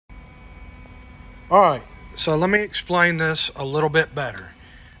All right, so let me explain this a little bit better.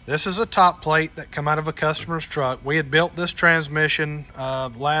 This is a top plate that come out of a customer's truck. We had built this transmission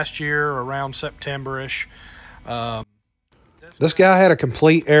last year around September-ish. This guy had a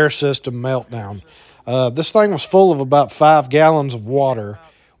complete air system meltdown. This thing was full of about 5 gallons of water,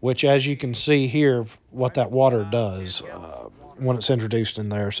 which, as you can see here, what that water does when it's introduced in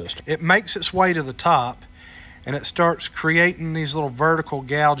the air system. It makes its way to the top, and it starts creating these little vertical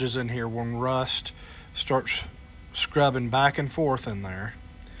gouges in here when rust starts scrubbing back and forth in there.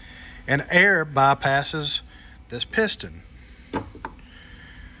 And air bypasses this piston. And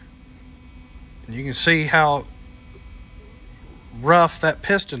you can see how rough that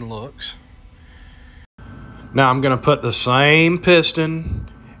piston looks. Now I'm going to put the same piston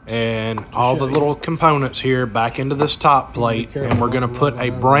and all the little components here back into this top plate, and we're going to put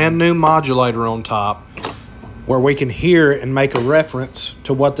a brand new modulator on top where we can hear and make a reference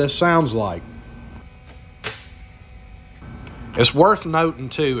to what this sounds like. It's worth noting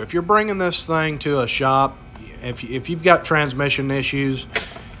too, if you're bringing this thing to a shop, if you've got transmission issues,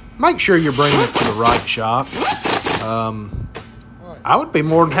 make sure you're bringing it to the right shop. I would be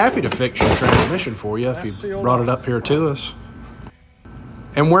more than happy to fix your transmission for you if you brought it up here to us.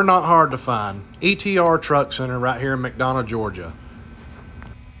 And we're not hard to find. ETR Truck Center right here in McDonough, Georgia.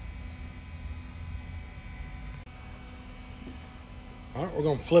 All right, we're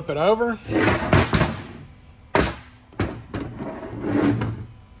going to flip it over.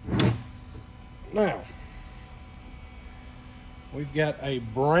 Now, we've got a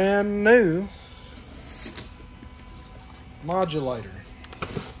brand new modulator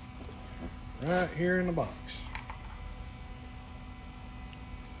right here in the box.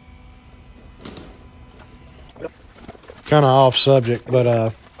 Kind of off subject,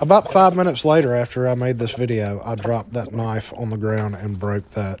 but about 5 minutes later after I made this video, I dropped that knife on the ground and broke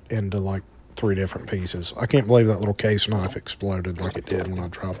that into like 3 different pieces. I can't believe that little case knife exploded like it did when I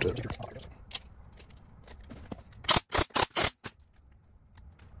dropped it.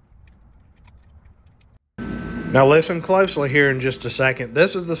 Now listen closely here in just a second.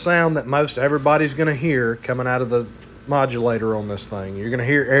 This is the sound that most everybody's going to hear coming out of the modulator on this thing. You're going to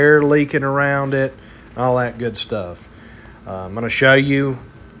hear air leaking around it, all that good stuff. I'm going to show you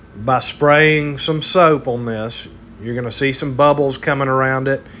by spraying some soap on this. You're going to see some bubbles coming around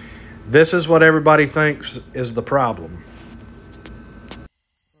it. This is what everybody thinks is the problem.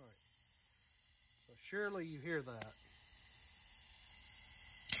 So surely you hear that.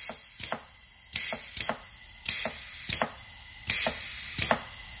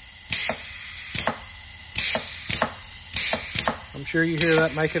 I'm sure you hear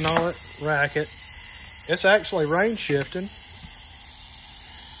that making all that racket. It's actually range shifting.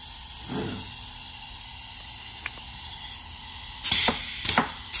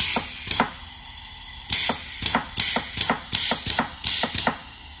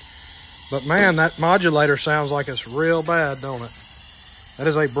 But man, that modulator sounds like it's real bad, don't it? That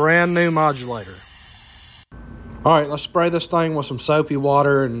is a brand new modulator. All right, let's spray this thing with some soapy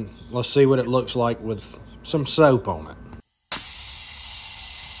water and let's see what it looks like with some soap on it.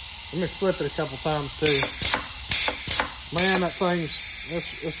 Let me flip it a couple times too. Man, that thing's,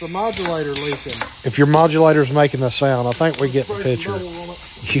 it's the modulator leaking. If your modulator's making the sound, I think we get the picture.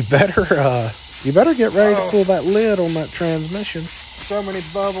 You better get ready to pull that lid on that transmission. So many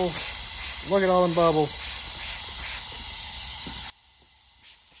bubbles. Look at all them bubbles.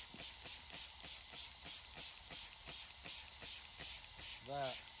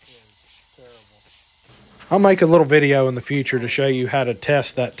 That is terrible. I'll make a little video in the future to show you how to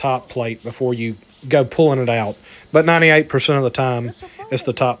test that top plate before you go pulling it out. But 98% of the time, it's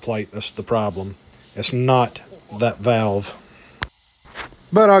the top plate that's the problem. It's not that valve.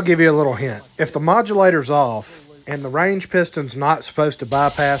 But I'll give you a little hint. If the modulator's off and the range piston's not supposed to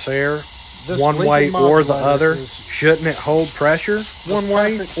bypass air one way or the other, shouldn't it hold pressure one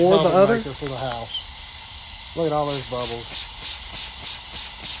way or the other? For the house. Look at all those bubbles.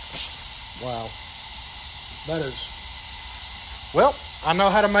 Wow. That is, well, I know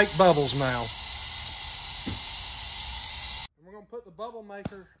how to make bubbles now. And we're going to put the bubble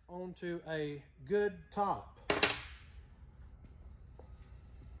maker onto a good top.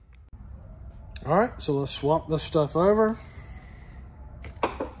 All right, so let's swap this stuff over.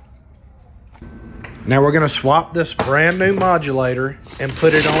 Now we're going to swap this brand new modulator and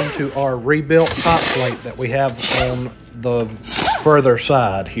put it onto our rebuilt top plate that we have on the further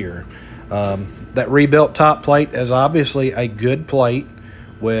side here. That rebuilt top plate is obviously a good plate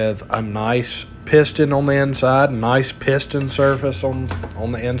with a nice piston on the inside, nice piston surface on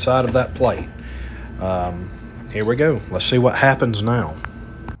the inside of that plate. Here we go. Let's see what happens now.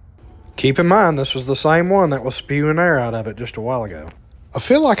 Keep in mind, this was the same one that was spewing air out of it just a while ago. I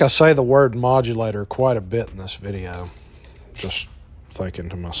feel like I say the word modulator quite a bit in this video. Just thinking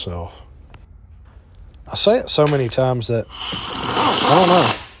to myself. I say it so many times that, I don't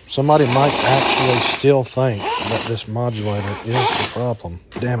know, somebody might actually still think that this modulator is the problem.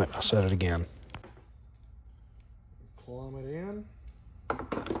 Damn it, I said it again. Plumb it in.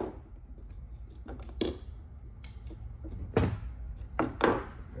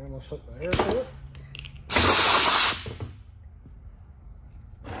 And let's hook the air to it.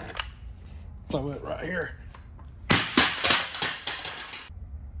 Throw it right here.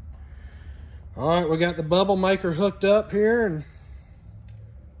 All right, we got the bubble maker hooked up here, and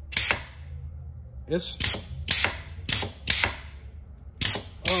it's,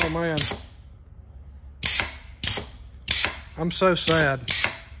 oh man, I'm so sad.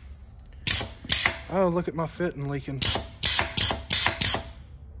 Oh, look at my fitting leaking.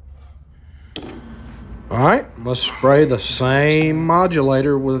 All right, let's spray the same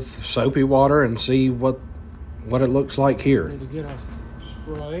modulator with soapy water and see what it looks like here. Need to get a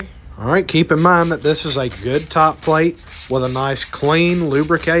spray. All right, keep in mind that this is a good top plate with a nice clean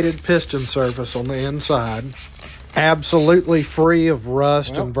lubricated piston surface on the inside. Absolutely free of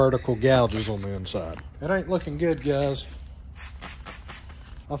rust and vertical gouges on the inside. It ain't looking good, guys.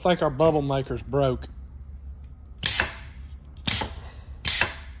 I think our bubble maker's broke.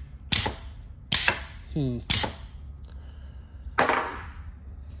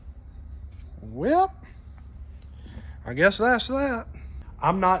 Well, I guess that's that.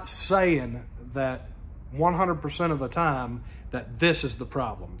 I'm not saying that 100% of the time that this is the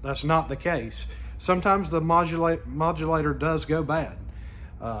problem. That's not the case. Sometimes the modulator does go bad.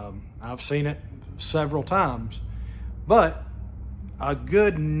 I've seen it several times, but a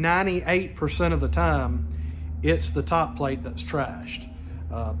good 98% of the time, it's the top plate that's trashed.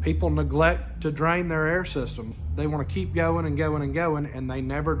 People neglect to drain their air system. They want to keep going and going and going, and they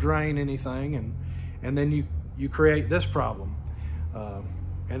never drain anything, and then you create this problem.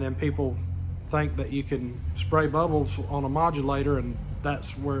 And then people think that you can spray bubbles on a modulator and that's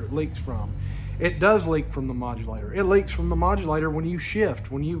where it leaks from. It does leak from the modulator. It leaks from the modulator when you shift,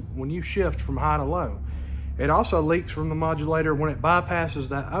 when you shift from high to low. It also leaks from the modulator when it bypasses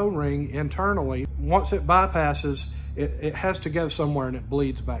that O-ring internally. Once it bypasses, it has to go somewhere and it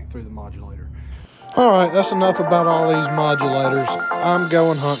bleeds back through the modulator. All right, that's enough about all these modulators. I'm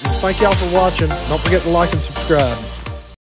going hunting. Thank y'all for watching. Don't forget to like and subscribe.